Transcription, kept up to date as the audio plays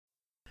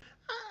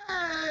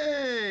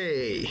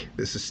everybody.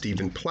 This is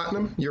Stephen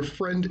Platinum, your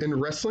friend in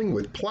wrestling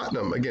with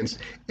Platinum against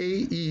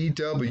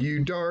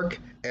AEW Dark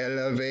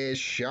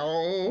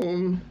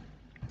Elevation.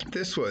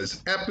 This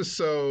was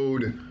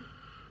episode,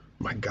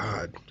 my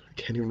God, I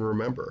can't even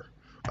remember.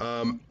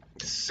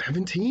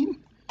 17?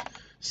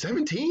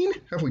 17?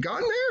 Have we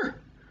gotten there?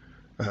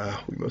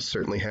 We most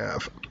certainly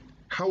have.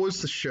 How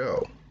was the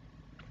show?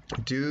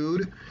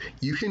 Dude,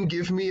 you can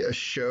give me a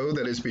show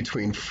that is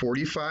between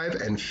 45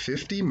 and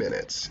 50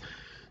 minutes.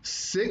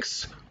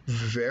 6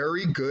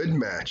 very good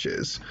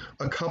matches.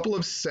 A couple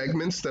of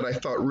segments that I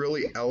thought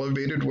really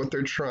elevated what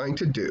they're trying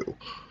to do.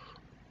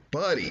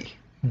 Buddy,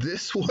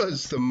 this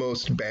was the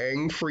most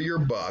bang for your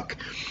buck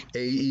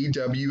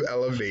AEW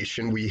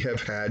elevation we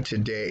have had to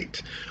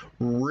date.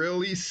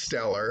 Really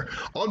stellar.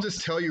 I'll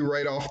just tell you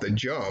right off the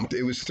jump,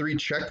 it was 3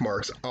 check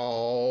marks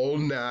all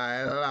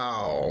night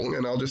long,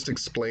 and I'll just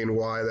explain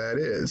why that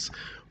is.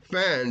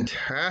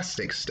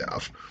 Fantastic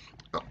stuff.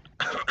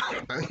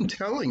 I'm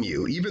telling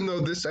you, even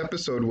though this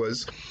episode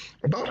was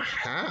about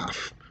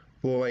half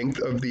the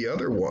length of the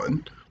other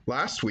one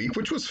last week,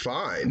 which was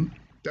fine,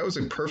 that was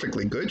a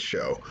perfectly good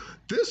show.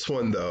 This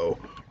one, though,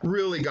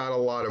 really got a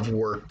lot of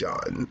work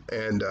done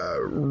and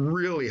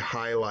really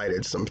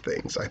highlighted some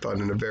things, I thought,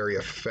 in a very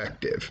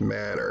effective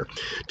manner.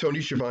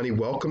 Tony Schiavone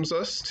welcomes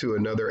us to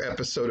another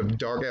episode of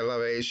Dark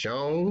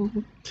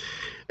Elevation.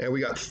 And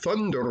we got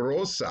Thunder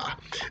Rosa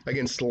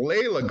against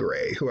Layla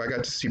Gray, who I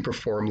got to see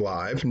perform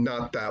live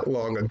not that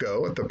long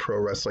ago at the Pro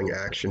Wrestling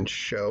Action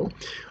Show.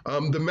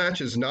 The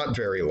match is not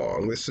very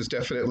long. This is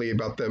definitely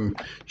about them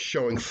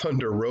showing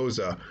Thunder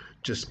Rosa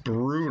just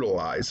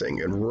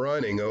brutalizing and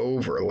running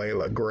over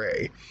Layla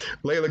Gray.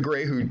 Layla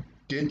Gray, who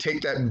did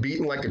take that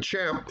beating like a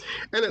champ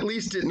and at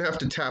least didn't have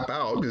to tap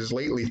out, because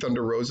lately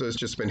Thunder Rosa has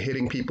just been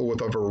hitting people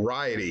with a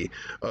variety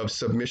of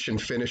submission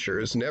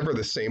finishers, never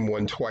the same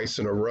one twice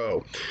in a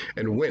row,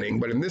 and winning.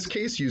 But in this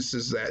case,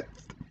 uses that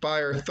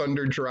Fire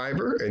Thunder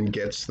Driver and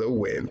gets the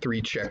win.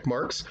 3 check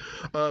marks.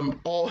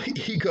 All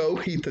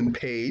Ego Ethan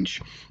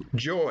Page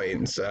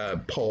joins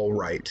Paul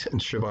Wright and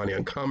Schiavone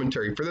on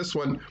commentary for this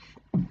one,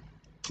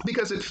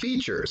 because it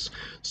features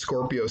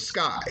Scorpio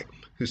Sky,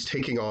 who's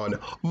taking on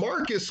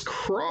Marcus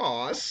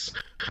Kross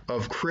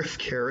of Griff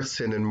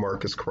Garrison and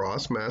Marcus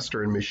Kross,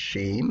 Master and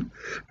Machine.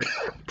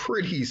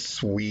 Pretty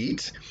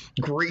sweet.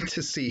 Great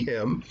to see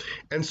him.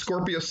 And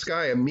Scorpio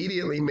Sky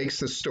immediately makes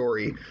the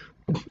story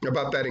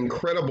about that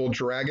incredible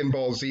Dragon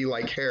Ball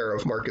Z-like hair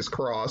of Marcus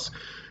Kross,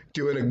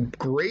 doing a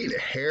great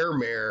hair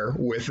mare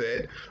with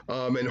it,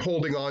 and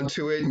holding on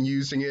to it and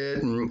using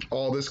it and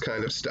all this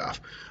kind of stuff.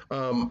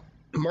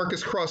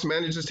 Marcus Kross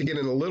manages to get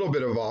in a little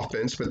bit of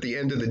offense, but at the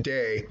end of the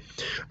day,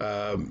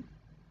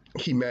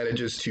 he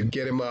manages to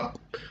get him up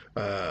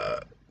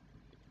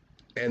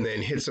and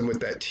then hits him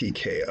with that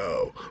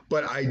TKO.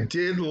 But I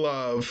did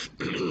love,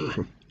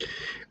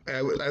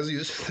 as he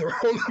was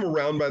throwing him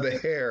around by the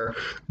hair,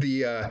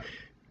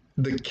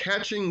 the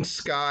catching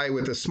Sky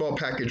with a small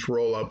package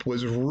roll-up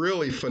was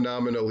really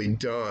phenomenally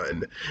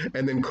done.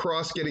 And then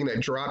Kross getting that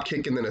drop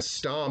kick and then a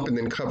stomp and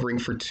then covering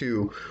for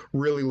 2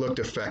 really looked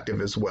effective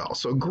as well.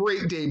 So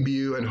great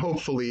debut, and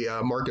hopefully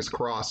Marcus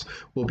Kross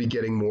will be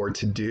getting more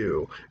to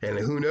do. And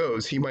who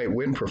knows, he might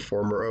win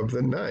Performer of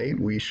the Night.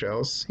 We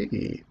shall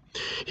see.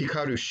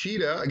 Hikaru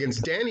Shida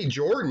against Dani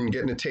Jordyn,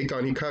 getting a take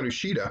on Hikaru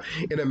Shida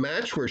in a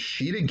match where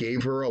Shida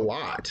gave her a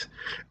lot.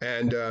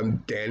 And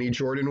Dani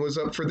Jordyn was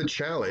up for the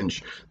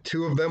challenge.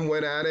 2 of them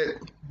went at it.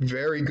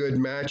 Very good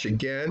match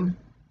again.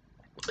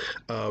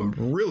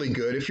 Really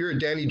good. If you're a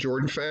Dani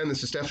Jordyn fan,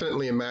 this is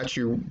definitely a match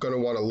you're going to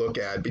want to look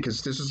at,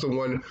 because this is the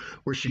one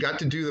where she got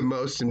to do the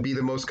most and be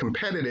the most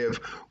competitive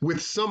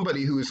with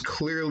somebody who is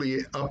clearly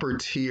upper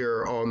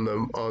tier on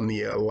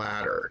the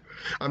ladder.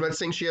 I'm not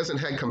saying she hasn't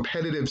had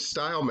competitive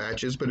style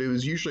matches, but it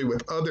was usually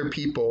with other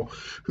people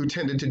who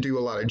tended to do a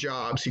lot of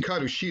jobs.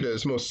 Hikaru Shida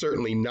is most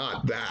certainly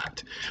not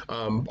that.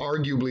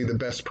 Arguably the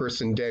best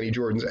person Dani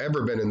Jordyn's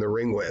ever been in the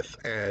ring with,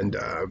 and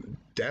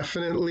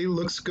definitely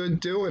looks good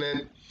doing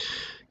it.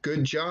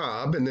 Good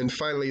job. And then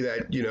finally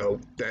that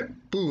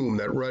boom,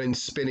 that running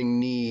spinning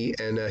knee,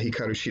 and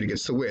Hikaru Shida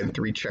gets the win.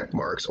 3 check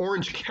marks.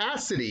 Orange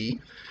Cassidy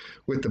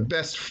with the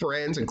best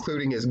friends,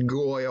 including his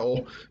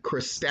Goyle,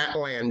 Chris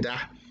Statlander,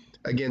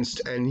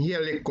 against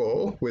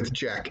Angelico with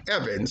Jack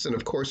Evans. And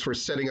of course, we're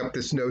setting up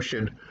this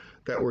notion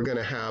that we're going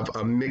to have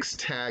a mixed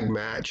tag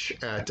match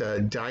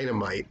at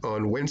Dynamite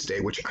on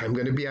Wednesday, which I'm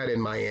going to be at in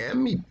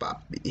Miami,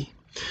 Bobby.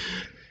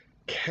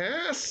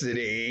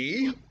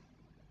 Cassidy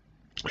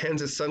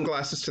hands his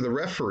sunglasses to the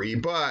referee,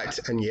 but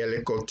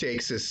Angelico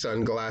takes his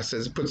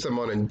sunglasses, puts them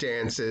on, and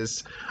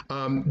dances.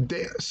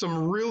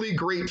 Some really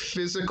great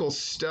physical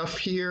stuff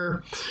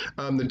here.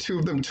 The 2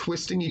 of them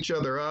twisting each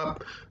other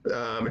up,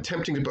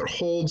 attempting to put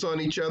holds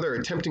on each other,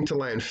 attempting to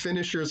land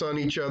finishers on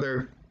each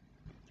other.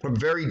 A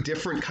very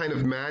different kind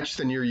of match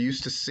than you're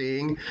used to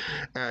seeing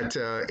at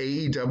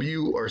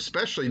AEW or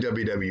especially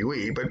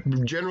WWE,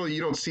 but generally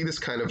you don't see this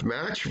kind of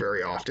match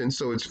very often,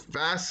 so it's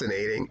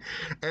fascinating.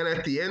 And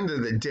at the end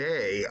of the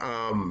day,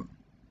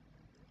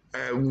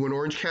 when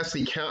Orange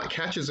Cassidy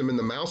catches him in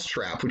the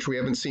mousetrap, which we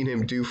haven't seen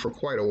him do for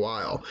quite a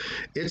while,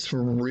 it's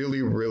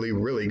really, really,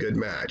 really good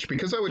match.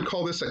 Because I would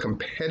call this a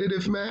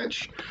competitive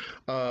match,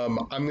 I'm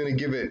going to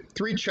give it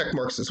 3 check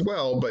marks as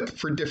well, but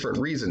for different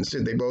reasons.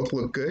 Did they both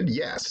look good?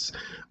 Yes.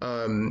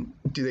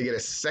 Do they get a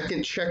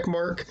second check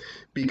mark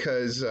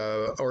because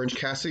Orange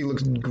Cassidy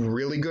looks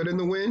really good in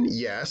the win?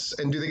 Yes.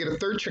 And do they get a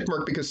third check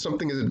mark because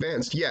something is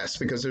advanced? Yes,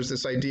 because there's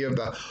this idea of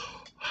the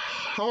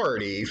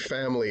Hardy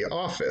family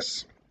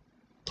office,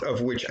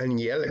 of which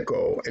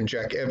Angelico and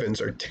Jack Evans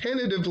are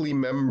tentatively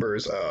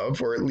members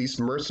of, or at least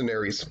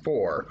mercenaries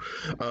for.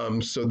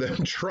 So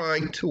them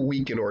trying to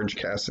weaken Orange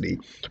Cassidy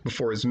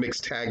before his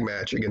mixed tag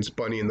match against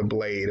Bunny and the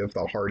Blade of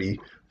the Hardy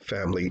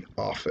family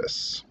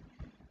office.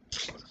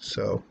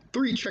 So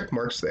 3 check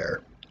marks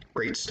there.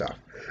 Great stuff.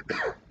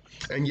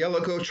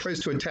 Angelico tries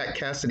to attack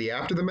Cassidy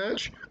after the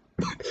match,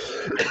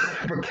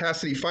 but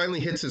Cassidy finally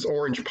hits his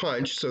orange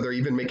punch, so they're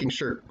even making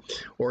sure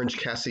Orange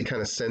Cassidy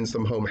kind of sends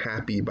them home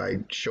happy by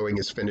showing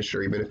his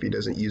finisher, even if he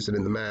doesn't use it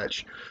in the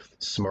match.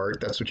 Smart,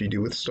 that's what you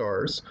do with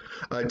stars.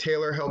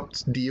 Taylor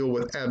helps deal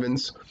with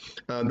Evans.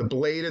 The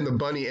Blade and the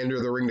Bunny enter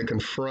the ring to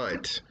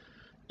confront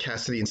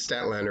Cassidy and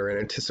Statlander in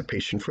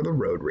anticipation for the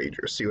Road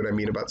Ragers. See what I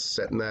mean about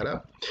setting that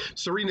up?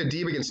 Serena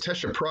Deeb against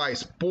Tesha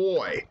Price.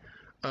 Boy,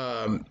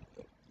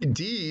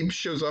 Deeb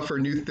shows off her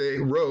new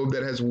robe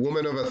that has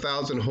Woman of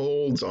 1,000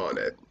 Holds on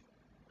it.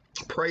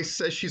 Price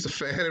says she's a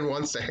fan and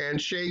wants a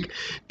handshake.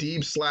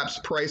 Deeb slaps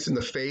Price in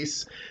the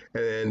face,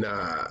 and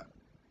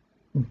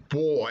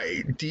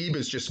boy, Deeb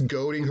is just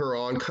goading her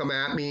on. Come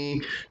at me.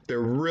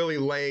 They're really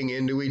laying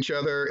into each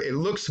other. It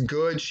looks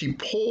good. She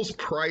pulls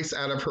Price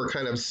out of her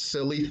kind of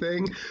silly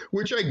thing,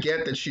 which I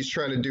get that she's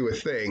trying to do a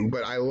thing,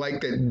 but I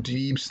like that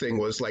Deeb's thing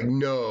was like,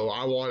 no,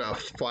 I want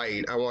to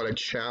fight. I want a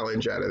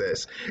challenge out of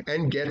this,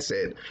 and gets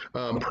it.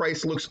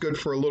 Price looks good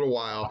for a little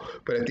while,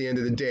 but at the end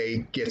of the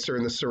day, gets her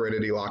in the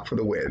Serenity Lock for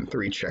the win.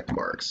 3 check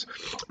marks.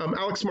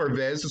 Alex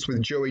Marvez is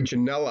with Joey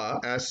Janela,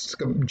 asks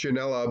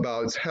Janela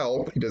about his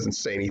health. He doesn't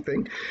say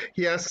anything.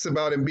 He asks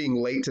about him being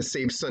late to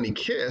save Sunny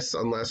Kiss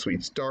on last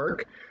week's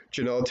Dark.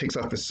 Janela takes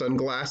off his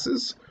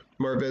sunglasses.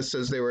 Marvez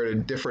says they were at a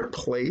different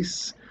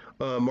place.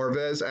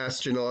 Marvez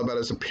asks Janela about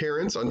his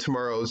appearance on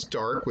tomorrow's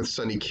Dark with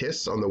Sunny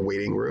Kiss on the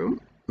waiting room.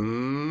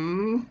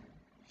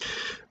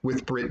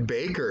 With Britt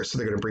Baker. So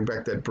they're going to bring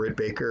back that Britt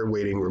Baker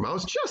waiting room. I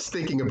was just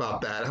thinking about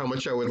that, how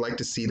much I would like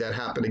to see that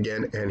happen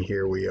again, and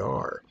here we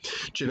are.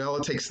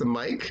 Janela takes the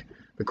mic.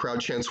 The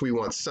crowd chants, "We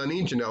want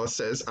Sunny." Janela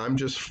says, "I'm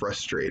just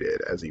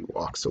frustrated," as he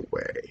walks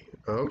away.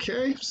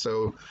 Okay,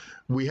 so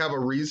we have a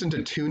reason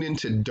to tune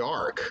into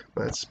Dark.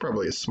 That's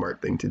probably a smart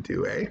thing to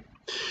do, eh?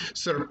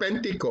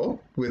 Serpentico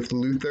with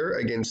Luther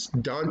against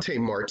Dante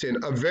Martin.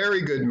 A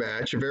very good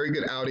match, a very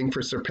good outing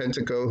for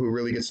Serpentico, who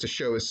really gets to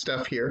show his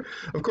stuff here.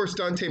 Of course,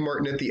 Dante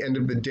Martin at the end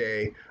of the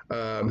day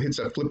hits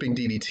a flipping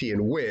DDT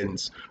and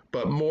wins.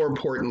 But more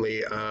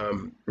importantly,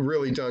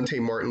 really Dante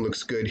Martin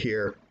looks good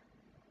here.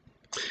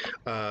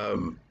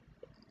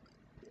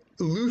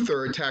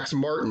 Luther attacks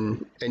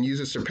Martin and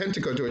uses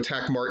Serpentico to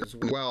attack Martin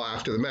as well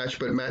after the match,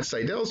 but Matt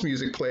Seidel's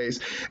music plays,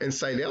 and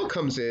Seidel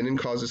comes in and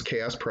causes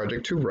Chaos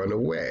Project to run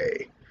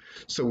away.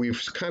 So we're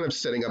kind of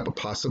setting up a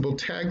possible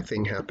tag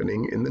thing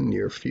happening in the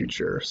near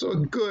future. So a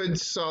good,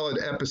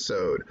 solid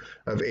episode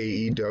of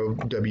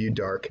AEW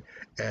Dark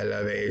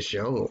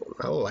Elevation.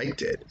 I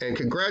liked it. And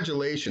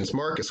congratulations,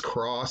 Marcus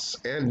Kross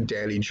and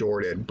Dani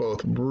Jordyn,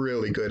 both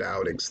really good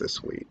outings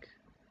this week.